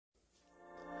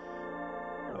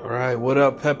Alright, what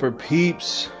up, Pepper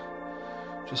Peeps?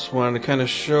 Just wanted to kind of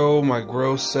show my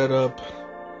grow setup.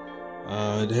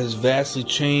 It has vastly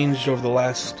changed over the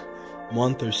last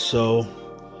month or so,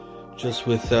 just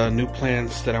with new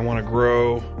plants that I want to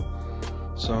grow,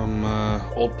 some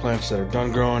old plants that are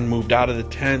done growing, moved out of the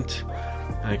tent.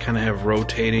 I kind of have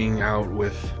rotating out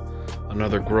with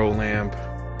another grow lamp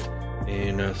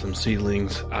and some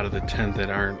seedlings out of the tent that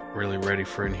aren't really ready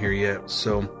for in here yet.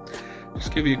 So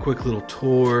just give you a quick little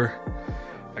tour.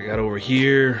 I got over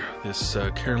here this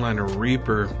Carolina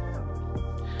Reaper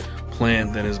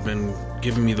plant that has been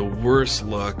giving me the worst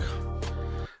luck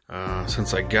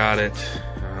since I got it.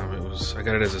 I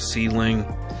got it as a seedling,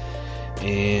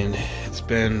 and it's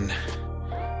been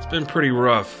pretty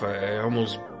rough. I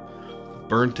almost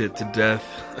burnt it to death.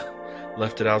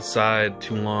 Left it outside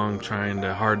too long trying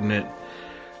to harden it.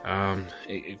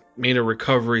 It made a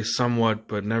recovery somewhat,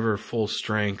 but never full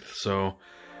strength. So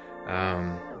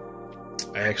I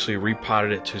actually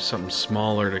repotted it to something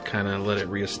smaller to kind of let it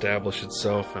reestablish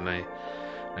itself, and I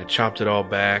chopped it all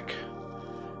back.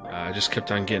 I just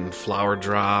kept on getting flower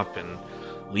drop, and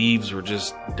leaves were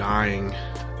just dying.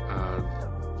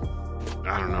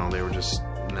 I don't know, they were just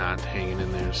not hanging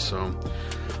in there. So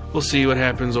we'll see what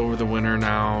happens over the winter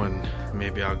now, and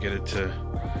maybe I'll get it to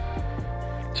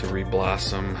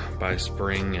re-blossom by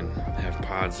spring and have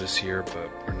pods this year,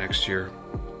 or next year.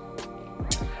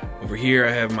 Over here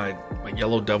I have my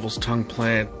yellow devil's tongue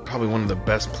plant, probably one of the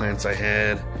best plants I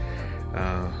had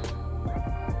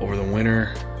over the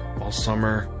winter, all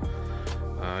summer.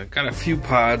 Got a few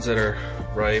pods that are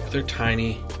ripe. They're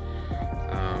tiny,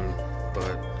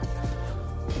 but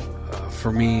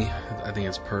for me, I think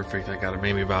it's perfect. I got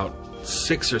maybe about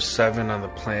 6 or 7 on the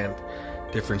plant,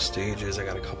 different stages. I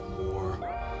got a couple more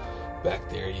back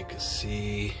there. You can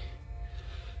see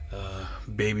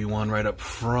baby one right up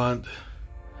front,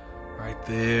 right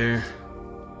there.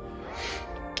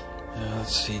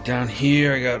 Let's see, down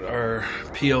here I got our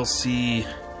PLC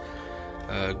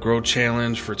Grow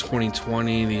Challenge for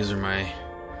 2020. These are my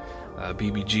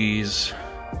BBGs.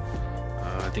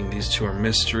 I think these two are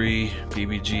mystery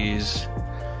BBGs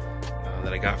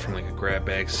that I got from like a grab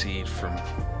bag seed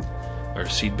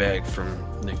seed bag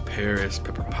from Nick Paris,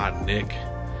 Pepper Pot Nick.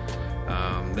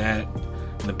 That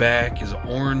in the back is an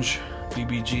orange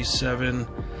BBG 7.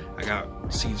 I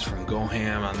got seeds from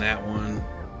Goin on that one.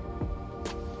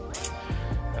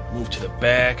 Move to the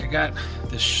back. I got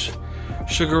this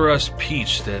Sugar Rush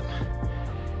Peach that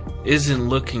isn't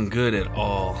looking good at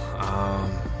all.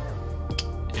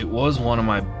 It was one of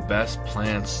my best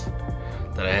plants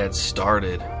that I had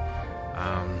started,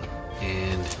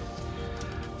 and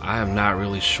I am not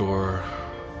really sure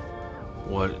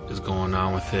what is going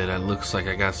on with it. It looks like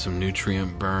I got some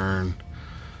nutrient burn.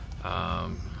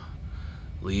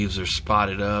 Leaves are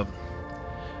spotted up.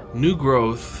 New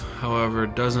growth, however,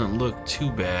 doesn't look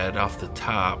too bad off the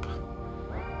top,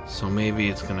 so maybe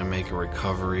it's gonna make a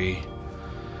recovery.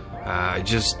 I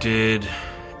just did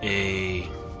a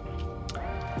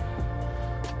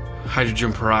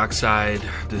hydrogen peroxide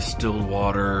distilled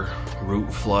water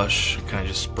root flush. Kind of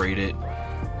just sprayed it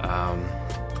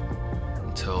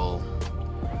until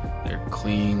they're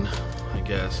clean, I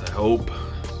guess. I hope.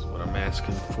 What I'm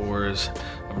asking for is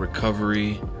a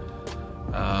recovery.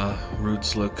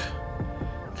 Roots look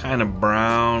kind of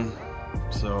brown,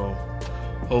 so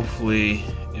hopefully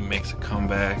it makes a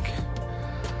comeback.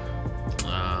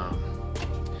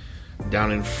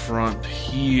 Down in front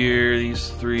here, these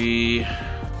 3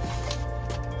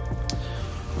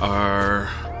 are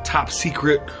top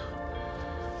secret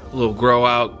little grow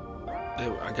out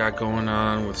that I got going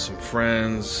on with some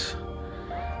friends.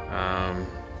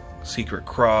 Secret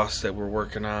cross that we're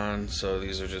working on. So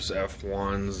these are just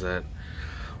F1s that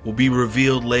will be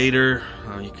revealed later.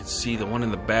 You can see the one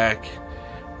in the back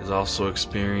is also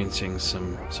experiencing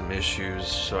some issues,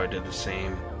 so I did the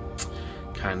same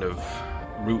kind of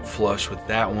root flush with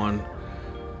that one.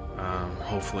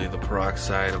 Hopefully the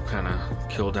peroxide will kind of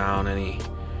kill down any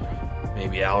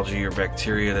maybe algae or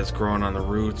bacteria that's growing on the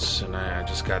roots, and I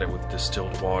just got it with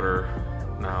distilled water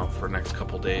now for the next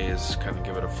couple days, kind of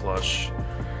give it a flush.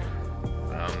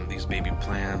 These baby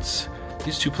plants,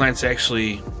 these 2 plants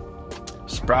actually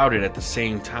sprouted at the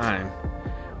same time,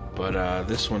 but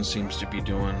this one seems to be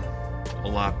doing a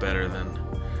lot better than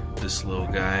this little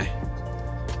guy.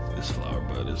 This flower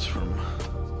bud is from,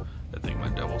 I think, my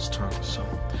devil's tongue. So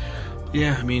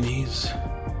yeah, I mean, he's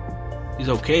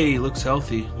okay. He looks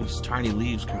healthy. He's tiny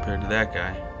leaves compared to that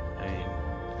guy. I mean,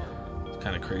 it's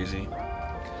kind of crazy.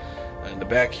 In the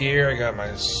back here I got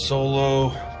my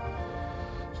solo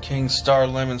King Star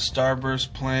Lemon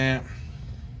Starburst plant.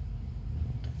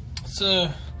 It's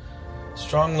a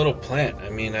strong little plant. I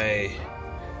mean, I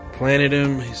planted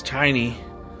him, he's tiny,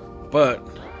 but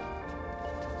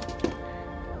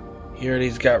he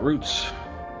already's got roots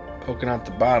poking out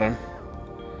the bottom,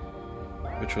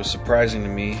 which was surprising to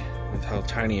me with how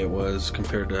tiny it was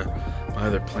compared to my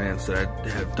other plants that I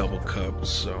have double cupped.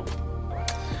 So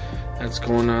that's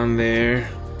going on there.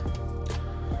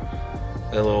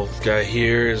 That little guy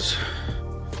here is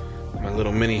my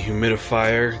little mini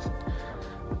humidifier.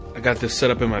 I got this set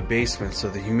up in my basement, so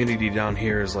the humidity down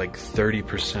here is like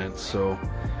 30%, so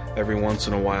every once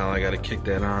in a while I gotta kick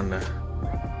that on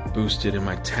to boost it in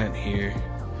my tent here.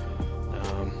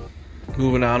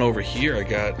 Moving on over here, I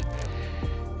got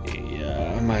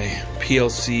my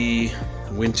PLC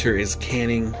Winter is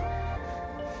Canning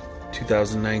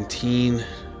 2019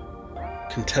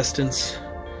 contestants.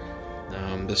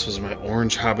 This was my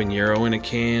orange habanero in a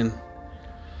can.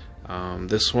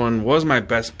 This one was my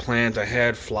best plant. I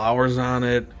had flowers on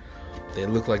it. They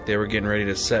looked like they were getting ready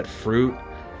to set fruit.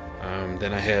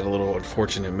 Then I had a little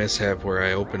unfortunate mishap where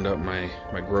I opened up my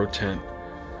grow tent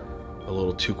a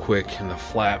little too quick, and the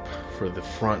flap for the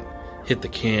front hit the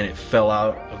can. It fell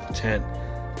out of the tent,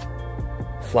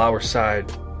 flower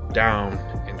side down,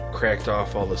 and cracked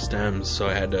off all the stems, so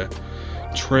I had to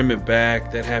trim it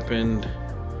back. That happened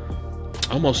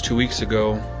almost 2 weeks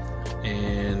ago,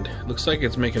 and it looks like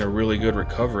it's making a really good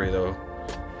recovery though.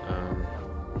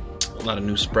 A lot of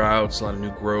new sprouts, a lot of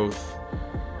new growth,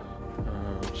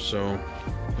 so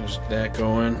there's that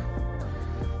going.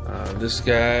 This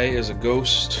guy is a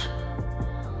ghost,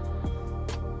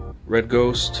 red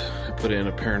ghost. I put it in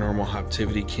a paranormal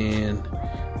Hoptivity can.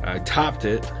 I topped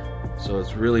it, so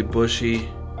it's really bushy.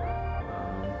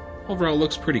 Overall, it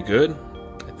looks pretty good,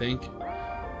 I think,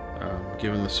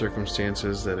 given the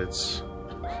circumstances that it's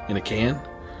in a can.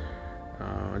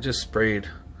 I just sprayed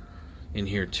in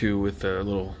here too with a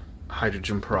little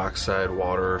hydrogen peroxide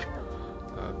water,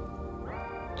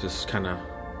 just kind of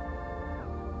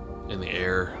in the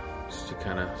air, just to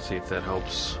kind of see if that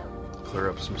helps clear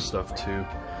up some stuff too.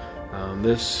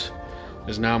 This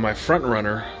is now my front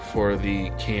runner for the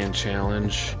can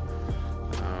challenge,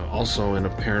 also in a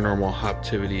paranormal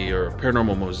Hoptivity or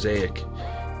paranormal mosaic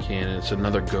can. It's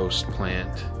another ghost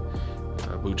plant,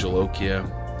 Bujalokia,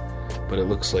 but it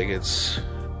looks like it's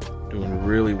doing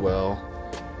really well.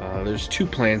 There's two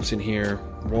plants in here.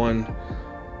 One,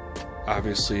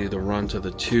 obviously the run to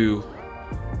the 2,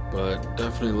 but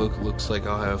definitely looks like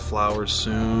I'll have flowers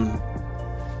soon.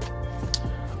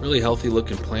 Really healthy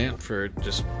looking plant for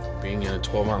just being in a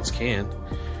 12-ounce can.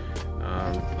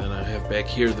 Then I have back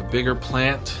here the bigger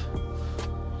plant.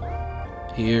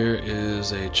 Here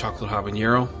is a chocolate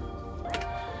habanero.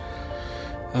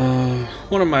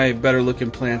 One of my better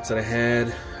looking plants that I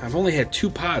had. I've only had 2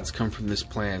 pods come from this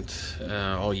plant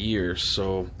all year,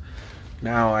 so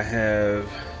now I have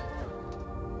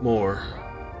more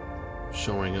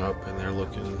showing up, and they're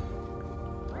looking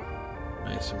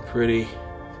nice and pretty.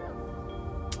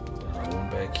 One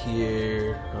back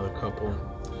here, another couple.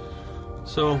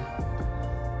 So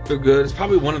they're good. It's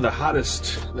probably one of the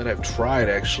hottest that I've tried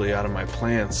actually out of my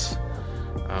plants.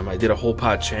 I did a whole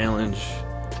pod challenge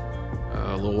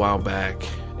a little while back,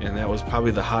 and that was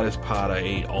probably the hottest pod I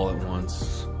ate all at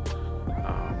once.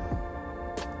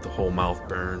 The whole mouth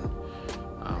burn,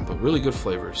 but really good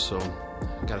flavors. So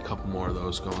got a couple more of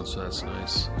those going, so that's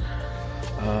nice.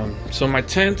 So my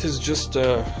tent is just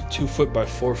a 2 foot by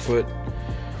 4 foot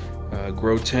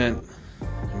grow tent.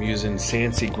 I'm using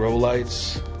Sansi grow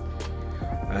lights.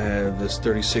 I have this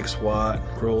 36 watt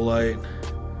grow light,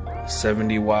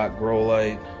 70 watt grow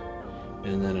light,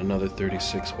 and then another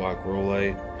 36 watt grow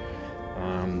light.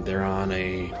 They're on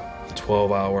a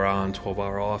 12-hour on,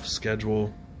 12-hour off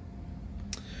schedule.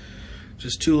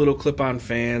 Just 2 little clip-on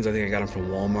fans. I think I got them from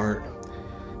Walmart.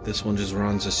 This one just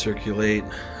runs to circulate.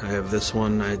 I have this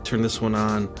one. I turn this one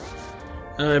on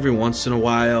every once in a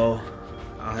while.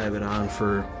 I'll have it on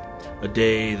for a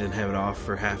day, then have it off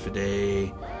for half a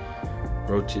day.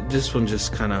 Rotate. This one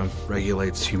just kind of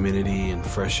regulates humidity and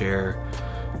fresh air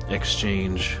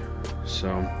exchange. So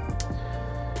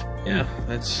yeah,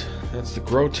 that's the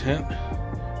grow tent.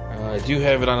 I do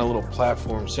have it on a little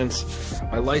platform. Since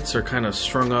my lights are kind of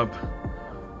strung up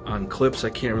on clips, I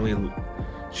can't really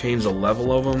change the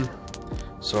level of them,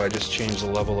 so I just change the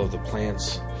level of the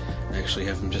plants. I actually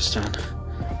have them just on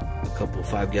a couple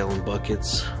 5-gallon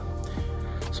buckets,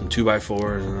 some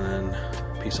 2x4s, and then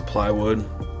a piece of plywood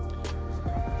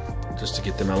just to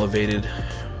get them elevated.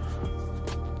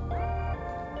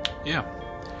 Yeah,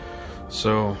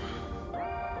 so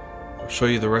I'll show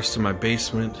you the rest of my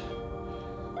basement.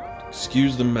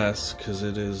 Excuse the mess, because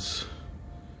it is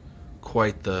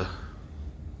quite the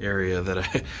area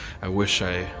that I wish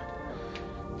I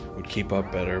would keep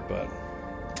up better. But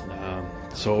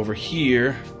so over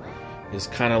here is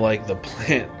kind of like the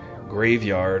plant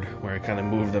graveyard, where I kind of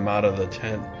moved them out of the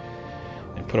tent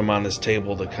and put them on this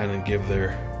table to kind of give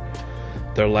their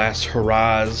last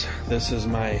hurrahs. This is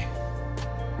my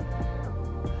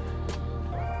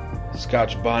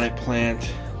Scotch bonnet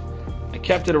plant. I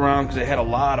kept it around because it had a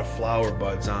lot of flower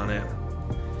buds on it.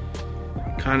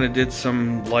 Kind of did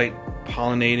some light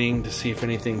pollinating to see if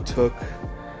anything took.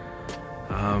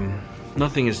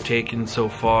 Nothing has taken so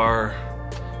far,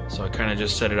 so I kind of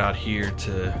just set it out here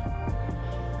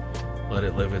to let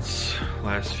it live its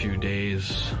last few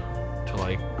days till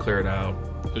I clear it out.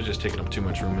 It was just taking up too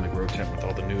much room in the grow tent with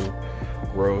all the new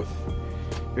growth.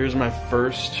 Here's my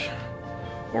first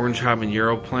orange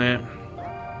habanero plant.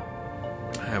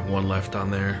 I have one left on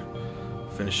there,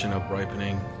 finishing up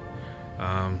ripening.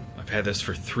 I've had this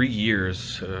for 3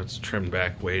 years. It's trimmed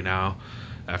back way now.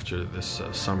 After this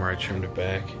summer, I trimmed it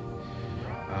back.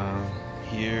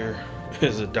 Here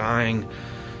is a dying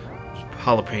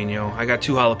jalapeno. I got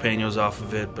 2 jalapenos off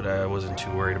of it, but I wasn't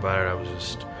too worried about it. I was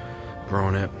just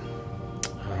growing it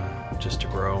just to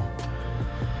grow.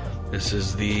 This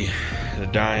is the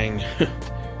dying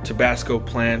Tabasco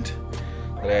plant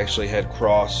that I actually had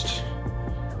crossed.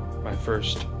 My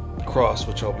first cross,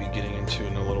 which I'll be getting into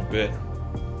in a little bit.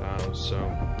 So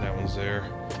that one's there.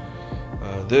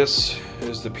 This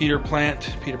is the Peter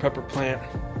pepper plant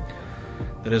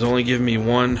that has only given me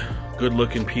one good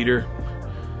looking Peter.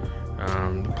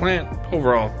 The plant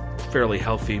overall fairly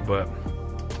healthy, but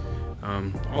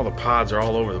all the pods are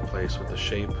all over the place with the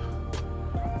shape.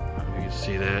 You can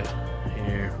see that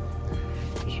here.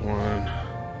 There's one.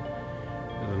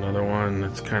 There's another one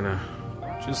that's kind of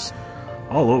just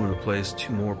all over the place.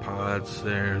 2 more pods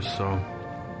there. So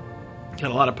got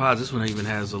a lot of pods. This one even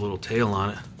has a little tail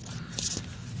on it.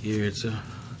 Here it's a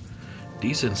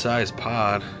decent sized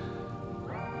pod,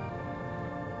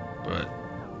 but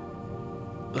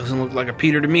doesn't look like a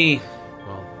Peter to me.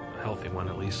 Well, a healthy one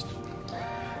at least.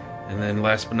 And then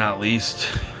last but not least,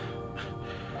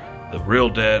 the real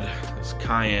dead, this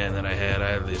cayenne that I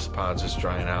had these pods just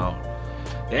drying out.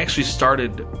 They actually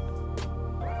started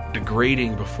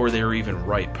degrading before they were even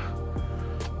ripe,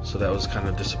 so that was kind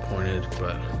of disappointed,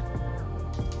 but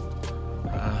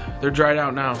they're dried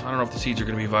out now. I don't know if the seeds are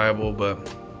going to be viable,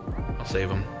 but I'll save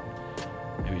them.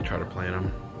 Maybe try to plant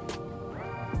them.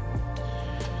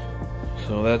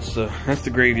 So that's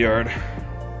the graveyard.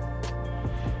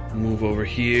 Move over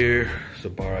here. It's a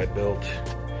bar I built,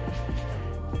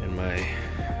 and my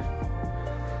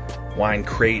wine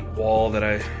crate wall that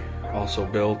I also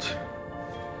built.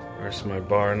 There's my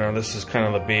bar. Now this is kind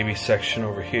of the baby section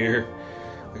over here.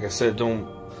 Like I said, don't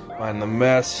mind the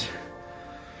mess.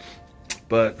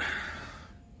 But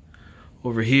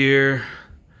over here,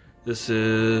 this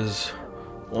is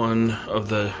one of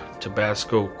the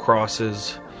Tabasco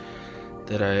crosses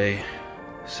that I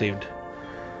saved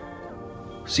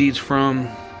seeds from,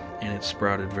 and it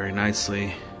sprouted very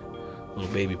nicely.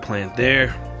 Little baby plant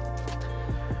there.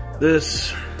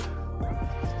 This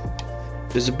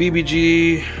is a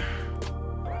BBG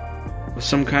of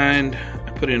some kind.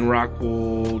 I put it in rock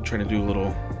wool, trying to do a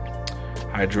little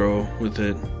hydro with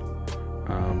it.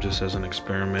 Just as an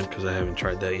experiment, because I haven't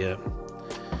tried that yet.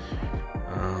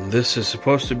 This is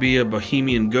supposed to be a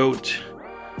Bohemian goat.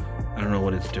 I don't know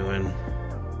what it's doing,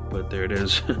 but there it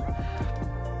is.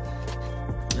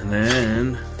 And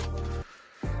then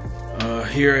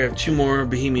here I have 2 more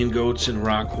Bohemian goats in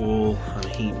rock wool on a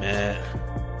heat mat.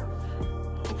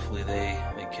 Hopefully they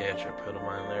catch. I put them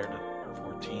on there the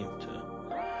 14th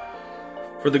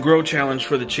for the grow challenge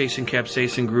for the Chasing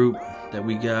Capsaicin group that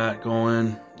we got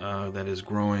going. That is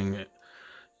growing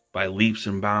by leaps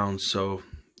and bounds. So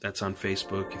that's on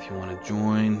Facebook if you want to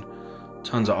join.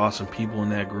 Tons of awesome people in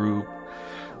that group.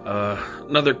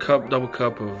 Another double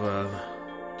cup of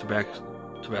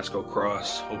Tabasco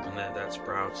Cross, hoping that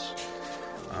sprouts.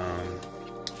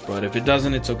 But if it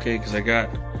doesn't, it's okay, because I got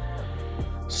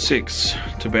 6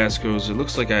 Tabascos. It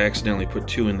looks like I accidentally put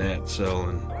 2 in that cell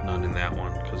and none in that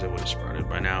one, because it would have sprouted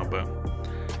by now. But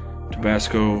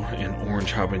Tabasco and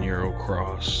orange habanero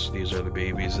cross. These are the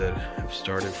babies that have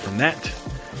started from that.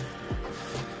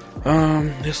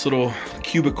 This little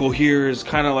cubicle here is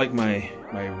kind of like my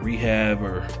rehab,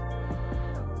 or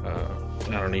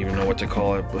I don't even know what to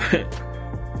call it, but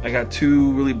I got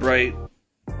 2 really bright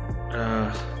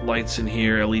lights in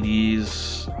here,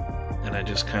 LEDs, and I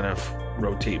just kind of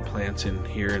rotate plants in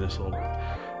here in this little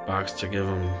box to give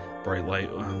them bright light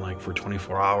on, like, for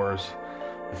 24 hours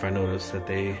if I notice that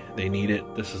they need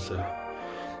it. This is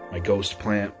my ghost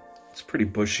plant. It's pretty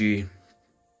bushy.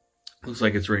 Looks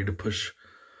like it's ready to push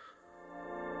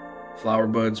flower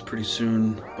buds pretty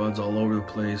soon. Buds all over the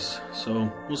place.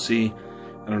 So we'll see.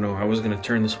 I don't know. I was going to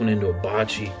turn this one into a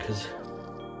bocce because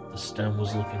the stem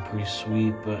was looking pretty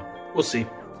sweet, but we'll see.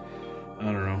 I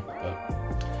don't know.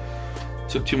 But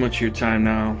took too much of your time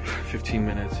now. 15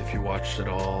 minutes. If you watched it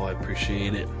all, I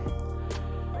appreciate it.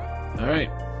 All right.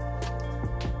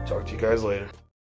 Talk to you guys later.